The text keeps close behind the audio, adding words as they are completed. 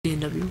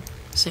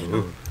MK.1C. Say no.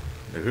 Ooh.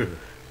 Ooh.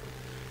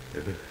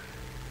 Ooh.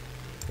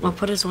 I'll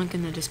put his link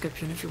in the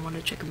description if you want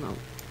to check him out.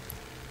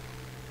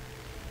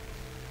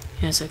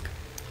 He has like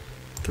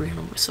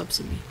 300 more subs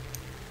than me.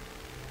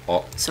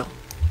 Oh. So.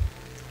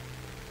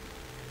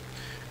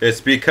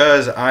 It's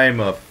because I'm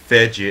a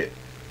fidget.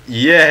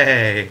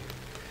 Yay!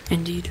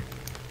 Indeed.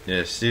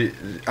 Yes,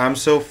 I'm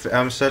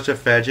such a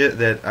fidget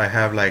that I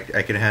have like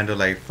I can handle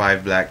like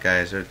 5 black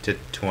guys or to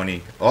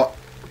 20. Oh,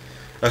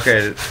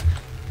 okay.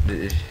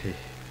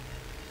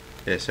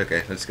 Yes,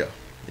 okay, let's go.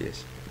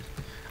 Yes,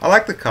 I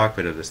like the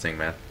cockpit of this thing,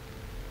 man.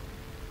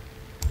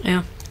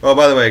 Yeah. Oh,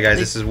 by the way, guys,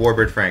 this is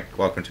Warbird Frank.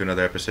 Welcome to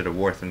another episode of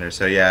War Thunder.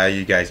 So yeah,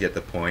 you guys get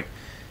the point.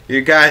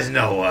 You guys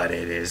know what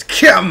it is.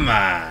 Come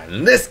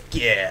on, let's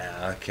get.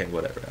 Okay,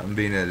 whatever. I'm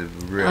being a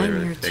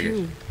really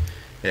figure.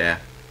 Yeah,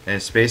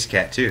 and Space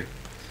Cat too.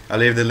 I'll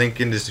leave the link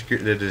in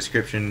the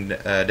description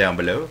down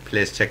below.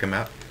 Please check him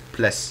out.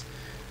 Plus,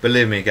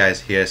 believe me,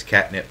 guys, he has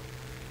catnip.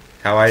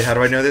 How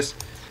do I know this?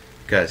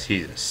 Because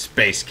he's a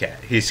space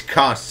cat. He's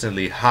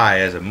constantly high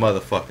as a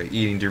motherfucker,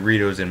 eating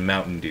Doritos and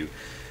Mountain Dew.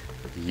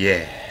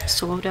 Yeah.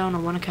 Slow down. I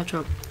want to catch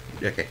up.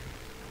 Okay.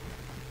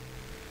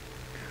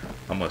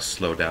 I'm gonna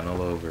slow down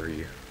all over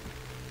you.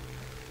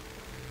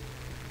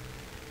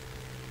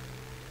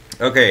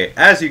 Okay,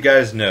 as you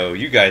guys know,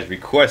 you guys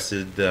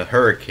requested the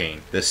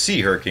Hurricane, the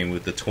Sea Hurricane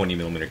with the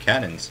 20mm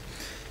cannons.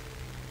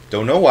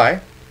 Don't know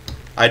why.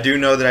 I do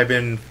know that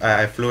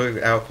I flew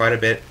it out quite a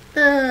bit.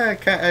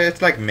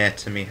 It's like meh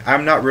to me.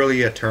 I'm not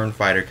really a turn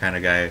fighter kind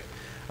of guy.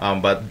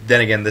 But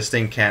then again, this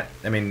thing can't.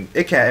 I mean,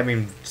 it can't. I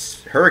mean,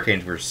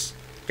 hurricanes were.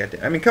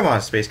 I mean, come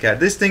on, Space Cat.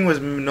 This thing was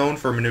known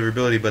for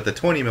maneuverability, but the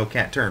 20mm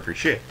can't turn for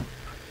shit,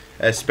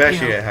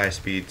 especially at high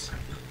speeds.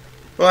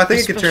 Well, I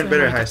think it can turn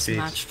better at high speeds.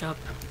 Matched up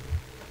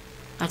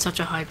at such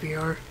a high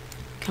PR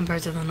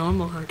compared to the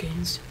normal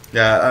hurricanes.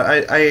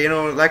 Yeah, I you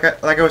know, like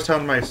I was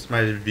telling my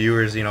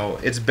viewers, you know,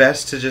 it's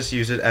best to just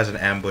use it as an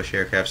ambush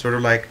aircraft, sort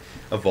of like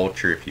a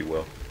vulture, if you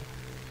will.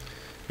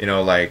 You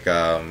know, like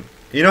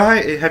you know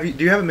how do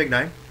you have a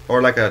MiG-9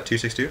 or like a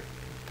 262?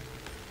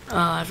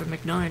 I have a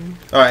MiG-9.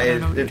 All right, I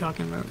don't know what you're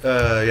talking about.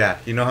 Yeah,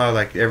 you know how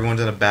like everyone's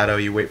in a battle,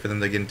 you wait for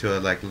them to get into a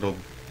like little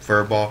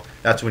fur ball.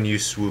 That's when you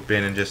swoop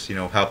in and just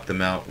help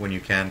them out when you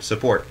can,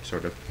 support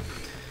sort of.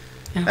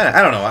 Yeah.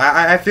 I don't know.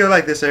 I feel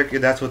like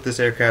that's what this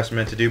aircraft's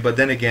meant to do. But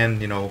then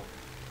again,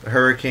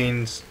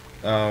 hurricanes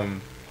were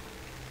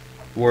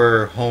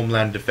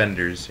homeland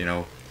defenders.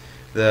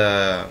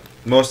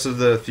 Most of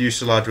the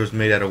fuselage was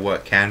made out of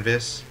what?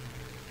 Canvas?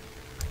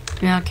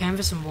 Yeah,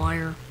 canvas and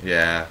wire.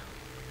 Yeah.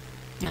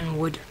 And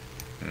wood.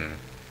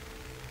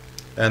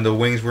 And the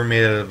wings were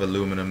made out of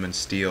aluminum and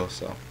steel.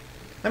 So,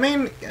 I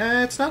mean,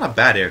 it's not a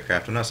bad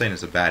aircraft. I'm not saying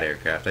it's a bad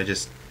aircraft. I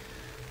just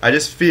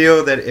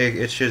feel that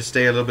it should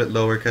stay a little bit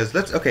lower because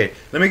let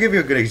me give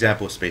you a good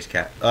example of Space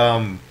Cat.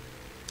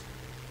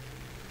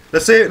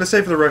 Let's say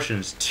for the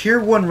Russians, Tier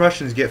 1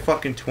 Russians get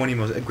fucking 20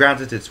 mils.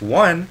 Granted, it's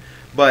 1,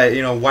 but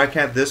why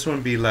can't this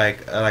one be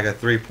like a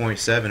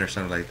 3.7 or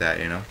something like that?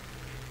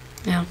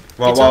 Yeah.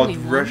 While the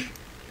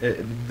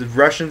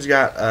Russians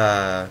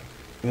got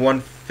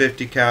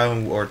 150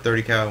 cal or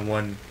 30 cal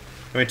and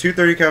two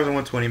 30 cals and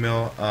 120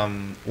 mil,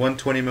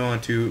 120 mil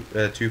and two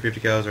 50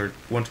 cals, or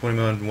 120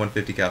 mil and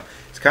 150 cal.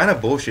 It's kind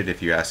of bullshit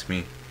if you ask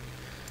me.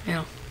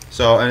 Yeah.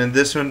 So, and in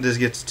this one, this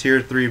gets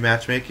tier 3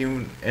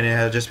 matchmaking, and it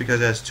has, just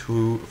because it has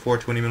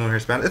 420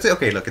 millimeter span. It's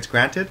okay. Look, it's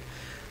granted.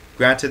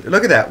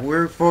 Look at that.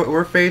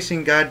 We're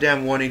facing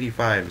goddamn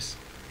 185s.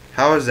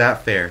 How is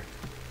that fair?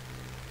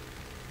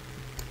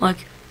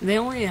 Like, they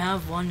only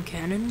have one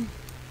cannon,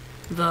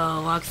 the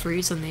Yak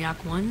 3s and the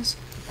Yak 1s,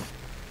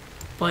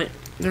 but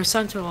they're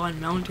center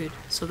line mounted,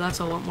 so that's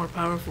a lot more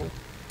powerful.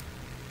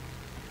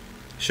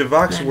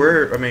 Shavaks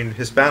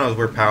Hispanos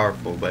were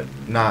powerful, but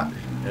not.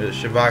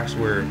 Shavaks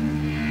were.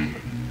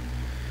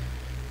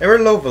 They were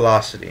low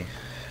velocity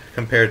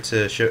compared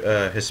to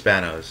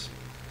Hispanos.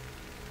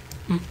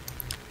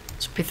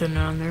 It's pretty thin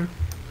on there.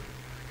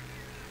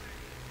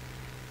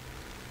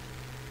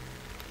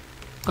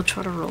 I'll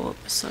try to roll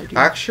up beside you.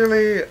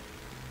 Actually,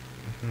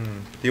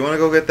 do you want to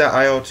go get that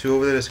IL-2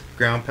 over there that's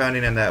ground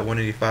pounding and that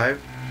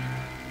 185?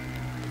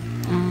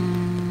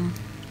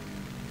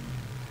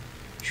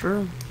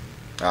 Sure.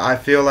 I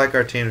feel like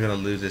our team's gonna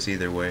lose this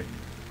either way.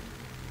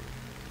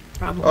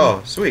 Probably.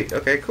 Oh, sweet.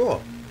 Okay,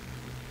 cool.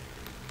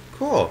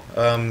 Cool.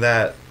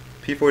 That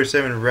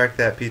P-47 wrecked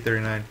that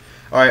P-39.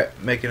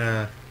 Alright, making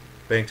a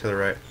bank to the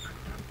right.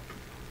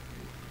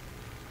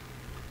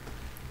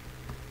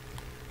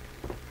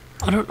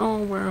 I don't know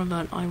where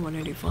that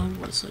I-185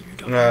 was that you're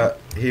talking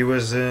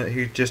about.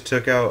 He just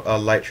took out a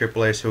light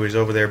AAA, so he's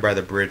over there by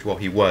the bridge. Well,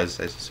 he was,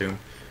 I assume.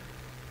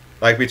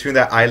 Like between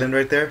that island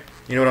right there.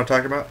 You know what I'm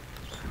talking about?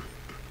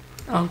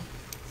 Oh.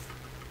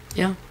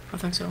 Yeah, I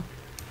think so.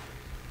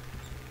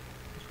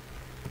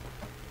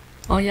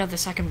 Oh yeah, the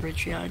second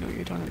bridge, yeah, I know what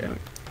you're talking about.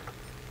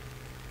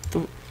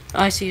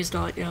 I see his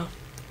dot, yeah.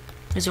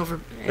 It's over.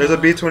 There's a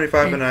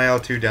B-25 and an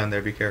IL-2 down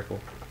there, be careful.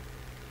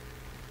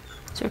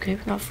 It's okay,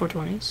 we got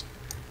 420s.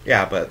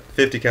 Yeah, but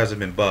 50 cals have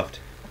been buffed.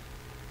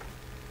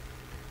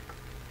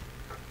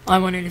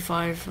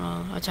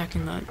 I-185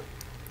 attacking that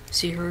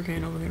Sea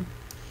Hurricane over there.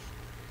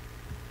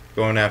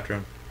 Going after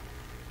him.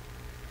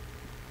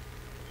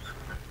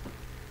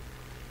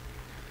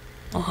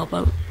 I'll help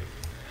out.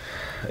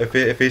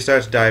 If he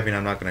starts diving,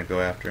 I'm not gonna go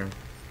after him.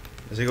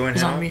 Is he going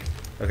He's head on on? me.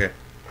 Okay.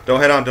 Don't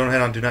head on. Don't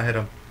head on. Do not hit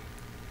him.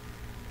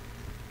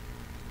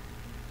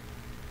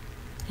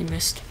 He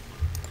missed.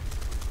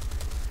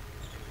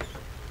 I'm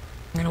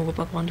gonna whip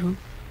up onto him.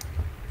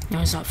 No,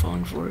 he's not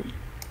falling for it.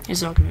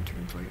 He's not gonna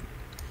turn for it.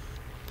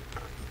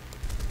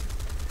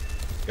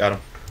 Got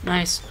him.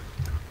 Nice.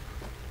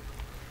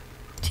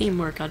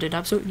 Teamwork. I did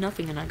absolutely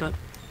nothing and I got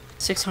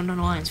 600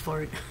 lines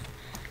for it.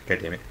 God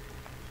damn it.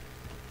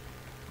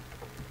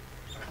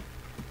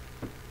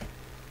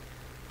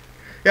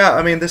 Yeah,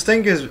 I mean, this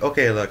thing is...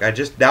 Okay, look,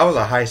 that was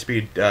a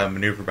high-speed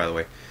maneuver, by the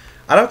way.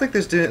 I don't think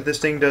this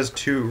thing does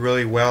too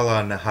really well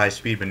on the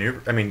high-speed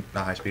maneuver... I mean,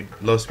 not high-speed,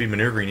 low-speed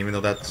maneuvering, even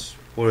though that's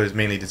what it was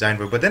mainly designed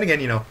for. But then again,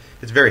 you know,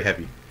 it's very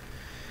heavy.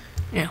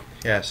 Yeah.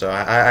 Yeah, so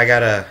I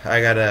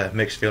gotta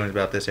mixed feelings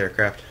about this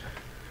aircraft.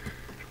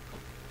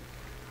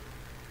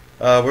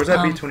 Where's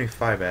that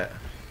B-25 at?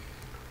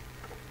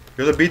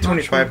 There's a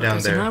B-25 sure, down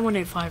there's there. an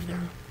I-185 there.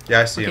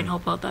 Yeah, I see I him. can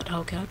help out that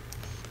Hellcat.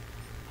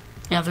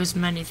 Yeah, there's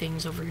many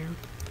things over here.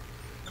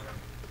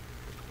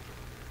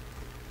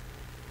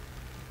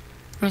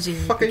 Where's the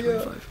Fuck it,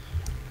 B-25?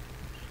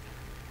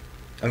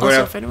 I'm going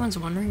Also, up. if anyone's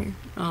wondering,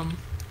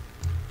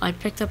 I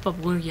picked up a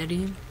Blue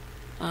Yeti,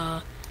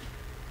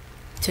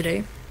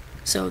 today.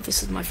 So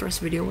this is my first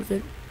video with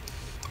it.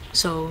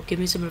 So give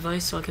me some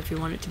advice, like if you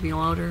want it to be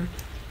louder,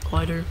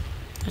 quieter,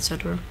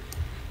 etc.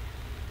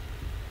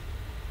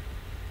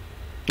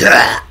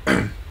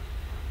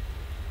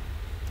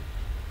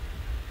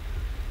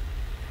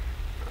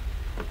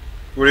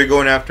 Were you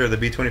going after the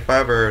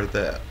B-25 or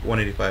the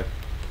 185?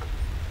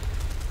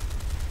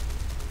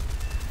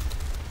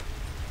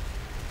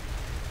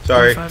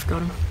 Sorry. 25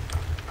 got him.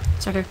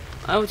 It's okay.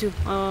 Oh, too.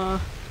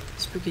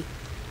 Spooky.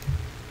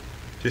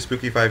 Too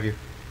spooky 5U.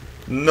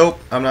 Nope,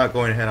 I'm not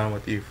going head on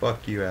with you.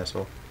 Fuck you,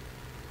 asshole.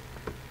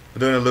 We're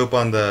doing a loop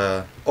on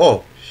the...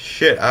 Oh,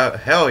 shit.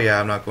 Hell yeah,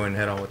 I'm not going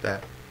head on with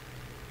that.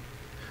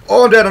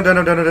 Oh, I'm dead, I'm dead,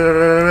 I'm dead, I'm dead, I'm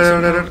dead,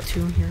 I'm dead, I'm dead.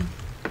 Two here.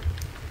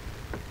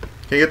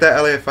 Can you get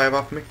that LA-5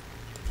 off of me?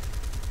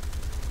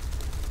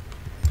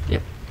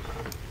 Yep.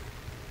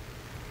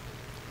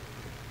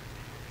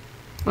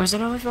 Where's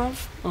that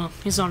LA5? Oh,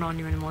 he's not on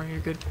you anymore. You're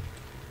good.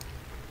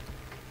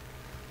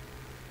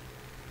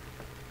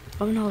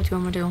 Oh no, what do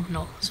you want me to do?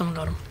 No, someone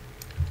got him.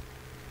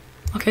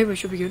 Okay, we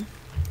should be good.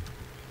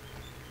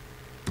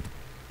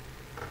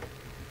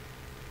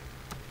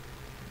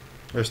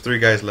 There's 3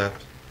 guys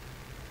left.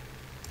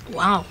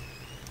 Wow.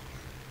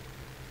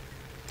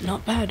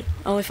 Not bad.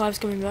 LA5's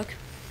coming back.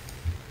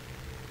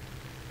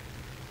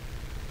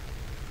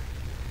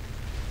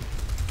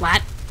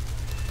 Flat.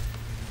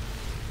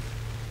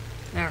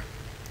 There.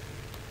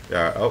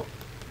 Yeah, oh.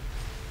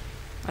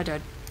 I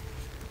died.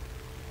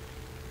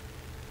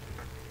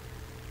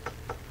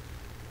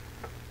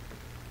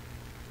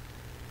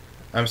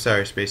 I'm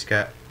sorry, Space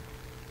Cat.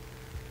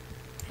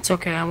 It's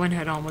okay, I went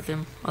head on with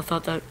him. I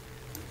thought that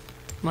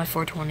my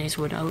 420s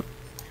would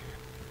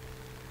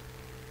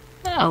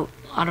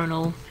I don't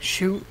know,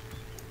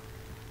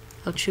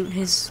 outshoot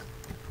his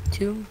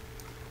 2,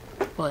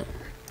 but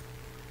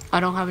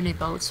I don't have any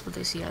belts with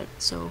this yet,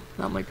 so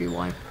that might be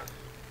why.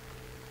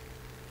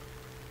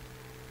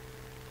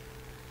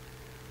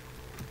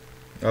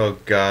 Oh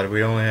god,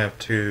 we only have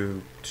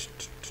 2.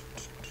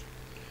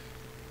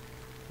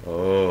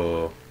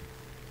 Oh.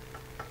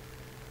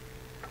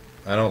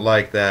 I don't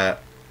like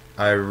that.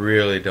 I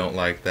really don't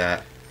like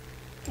that.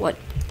 What?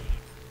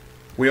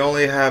 We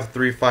only have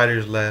 3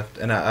 fighters left,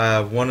 and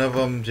one of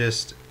them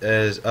just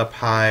is up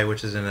high,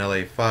 which is an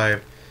LA-5,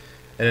 and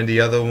then the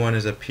other one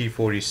is a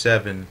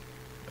P-47,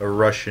 a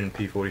Russian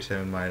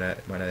P-47, might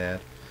I add.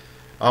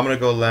 I'm gonna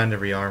go land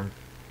and rearm.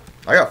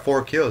 I got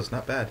 4 kills,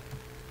 not bad.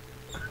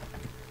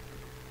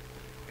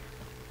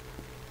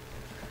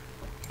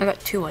 I got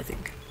 2, I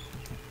think.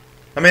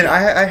 I mean,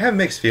 I have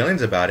mixed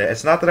feelings about it.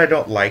 It's not that I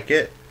don't like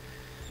it.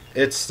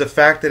 It's the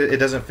fact that it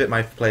doesn't fit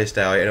my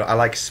playstyle. You know, I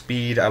like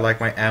speed. I like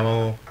my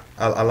ammo.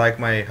 I like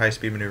my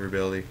high-speed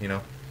maneuverability. You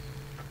know.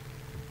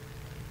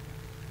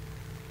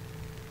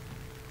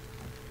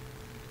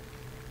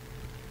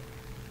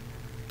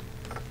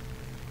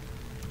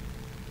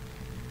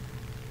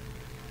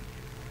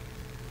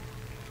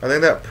 I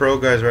think that pro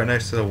guy's right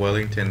next to the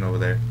Wellington over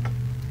there.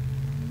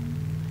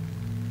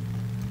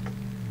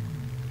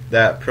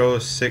 That pro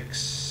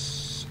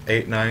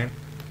 689.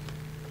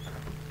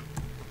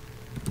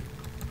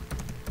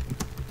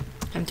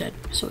 I'm dead,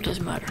 so it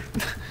doesn't matter.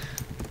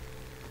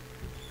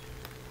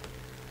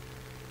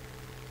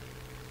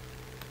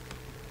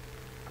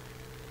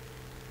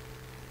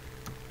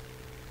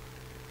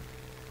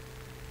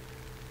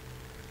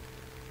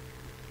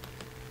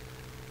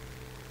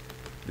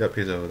 Yep,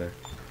 he's over there.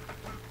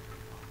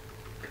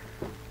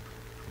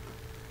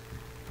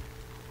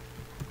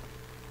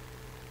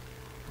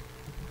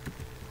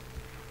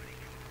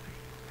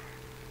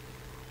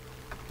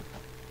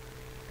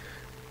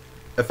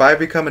 if I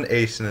become an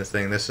ace in this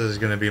thing, this is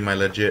gonna be my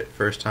legit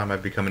first time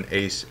I've become an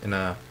ace in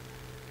a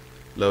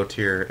low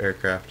tier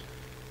aircraft.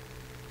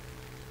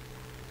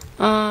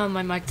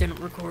 My mic didn't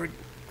record.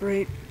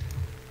 Great.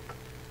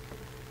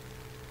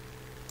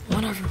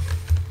 Whatever.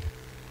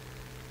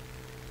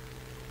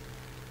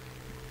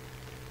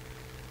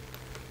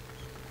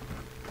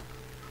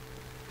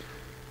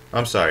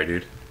 I'm sorry,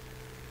 dude.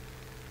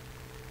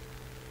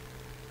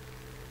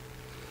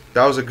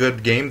 That was a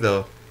good game,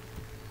 though.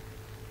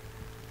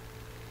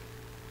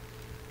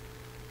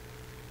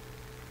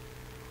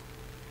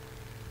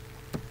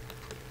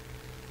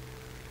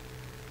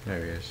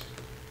 There he is.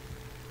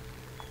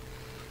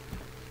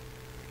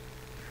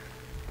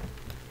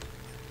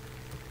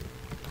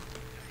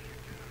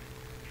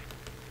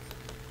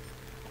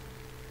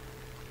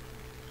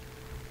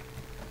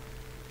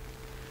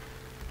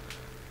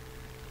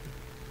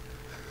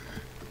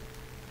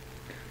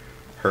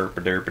 Herp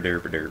a derp a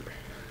derp a derp.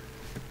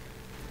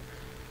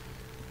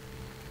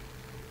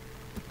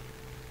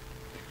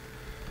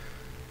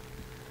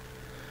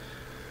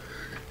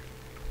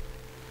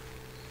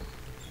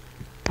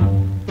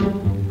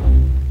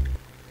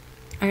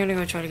 I'm gonna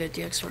go try to get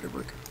DX started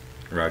work.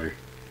 Roger.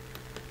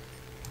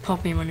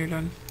 Help me when you're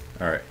done.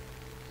 Alright.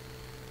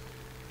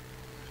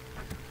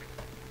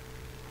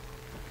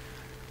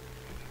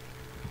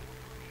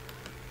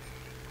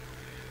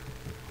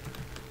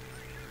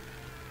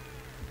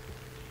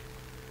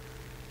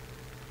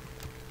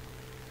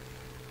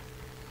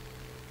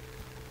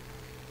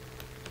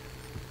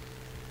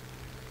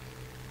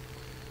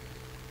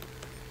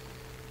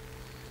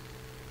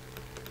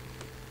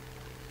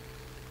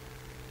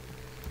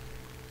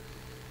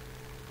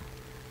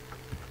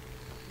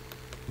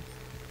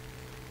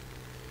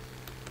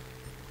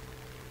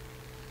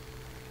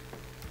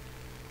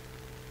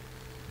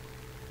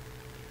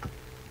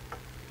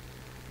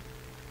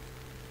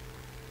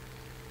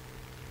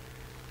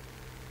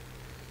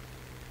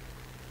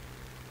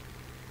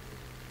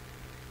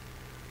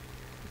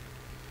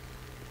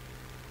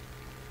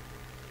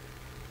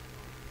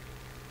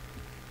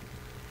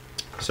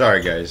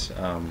 Sorry, guys.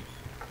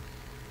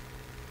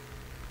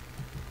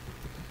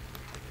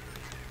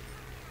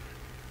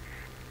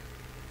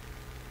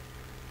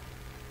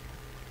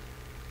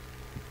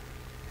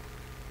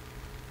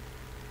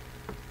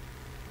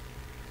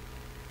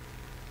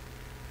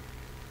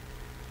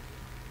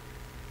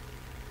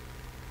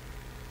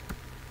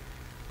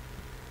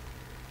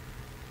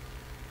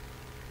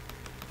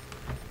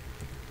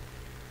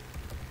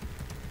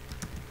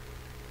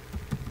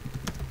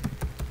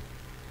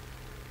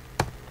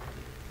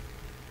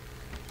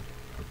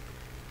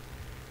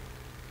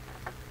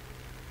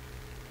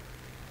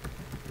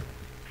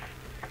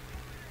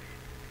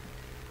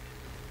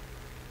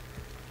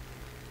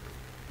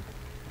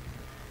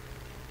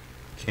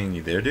 King,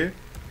 you there, dude?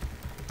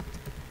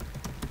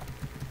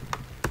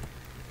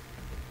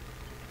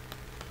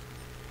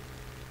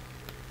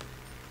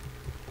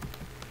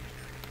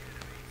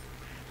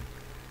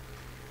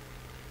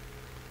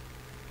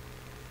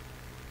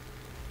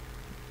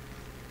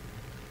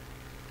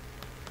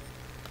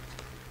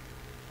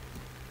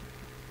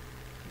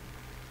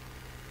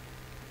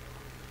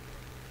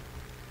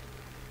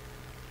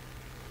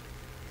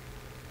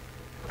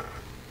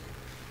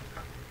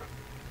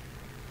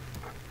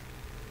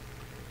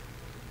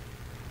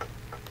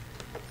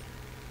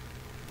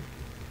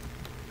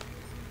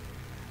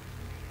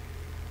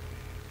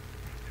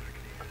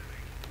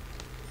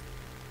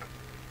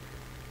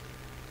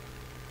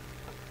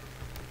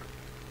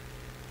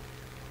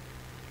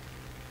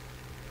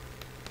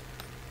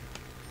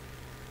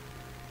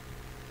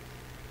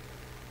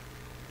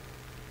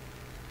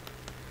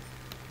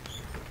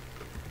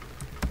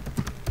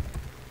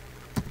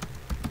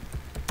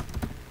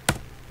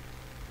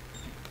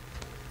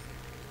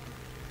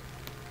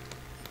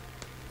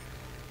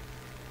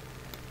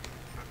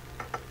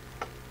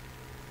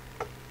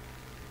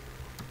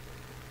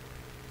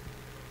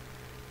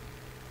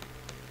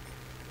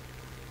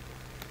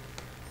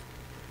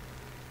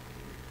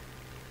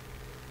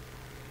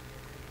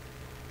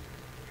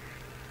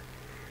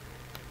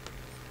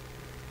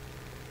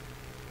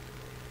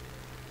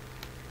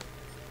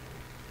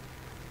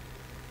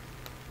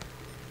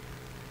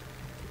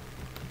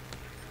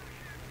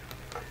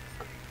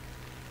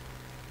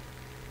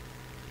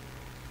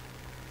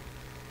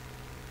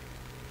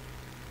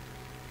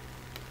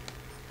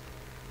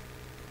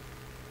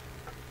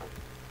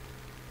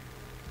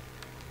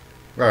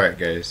 Alright,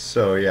 guys.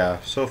 So, yeah.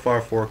 So far,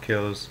 4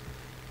 kills.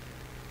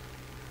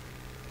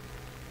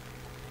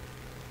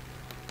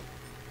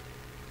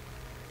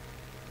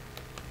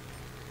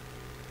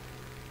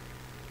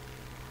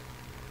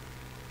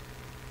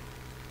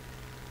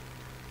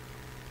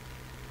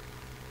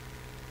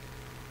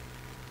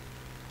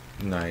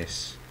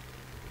 Nice.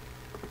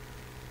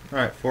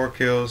 Alright, 4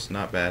 kills.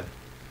 Not bad.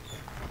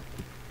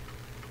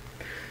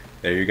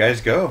 There you guys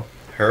go.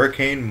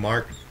 Hurricane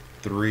Mark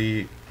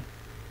 3.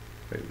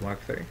 Wait, Mark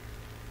 3?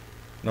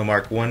 No,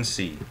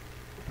 Mark.1C.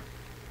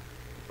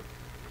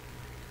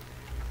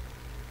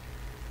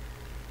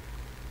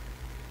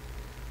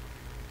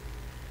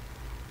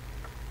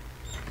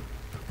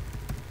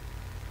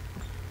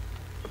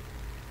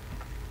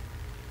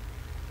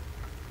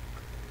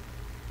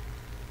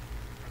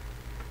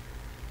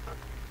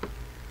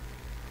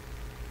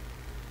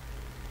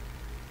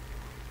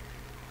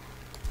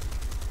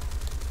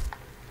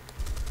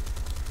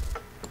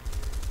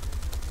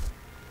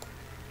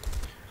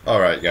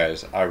 Alright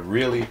guys, I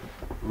really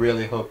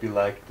hope you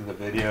liked the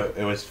video.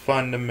 It was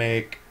fun to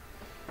make.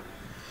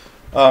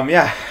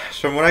 Yeah,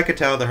 so from what I could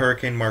tell, the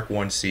Hurricane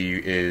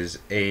Mark.1C is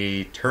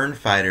a turn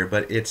fighter,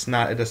 but it's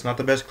not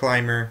the best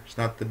climber. It's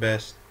not the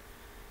best.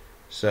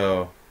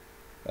 So,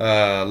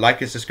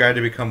 like and subscribe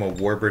to become a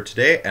Warbird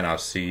today, and I'll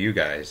see you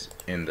guys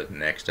in the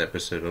next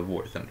episode of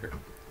War Thunder.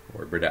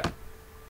 Warbird out.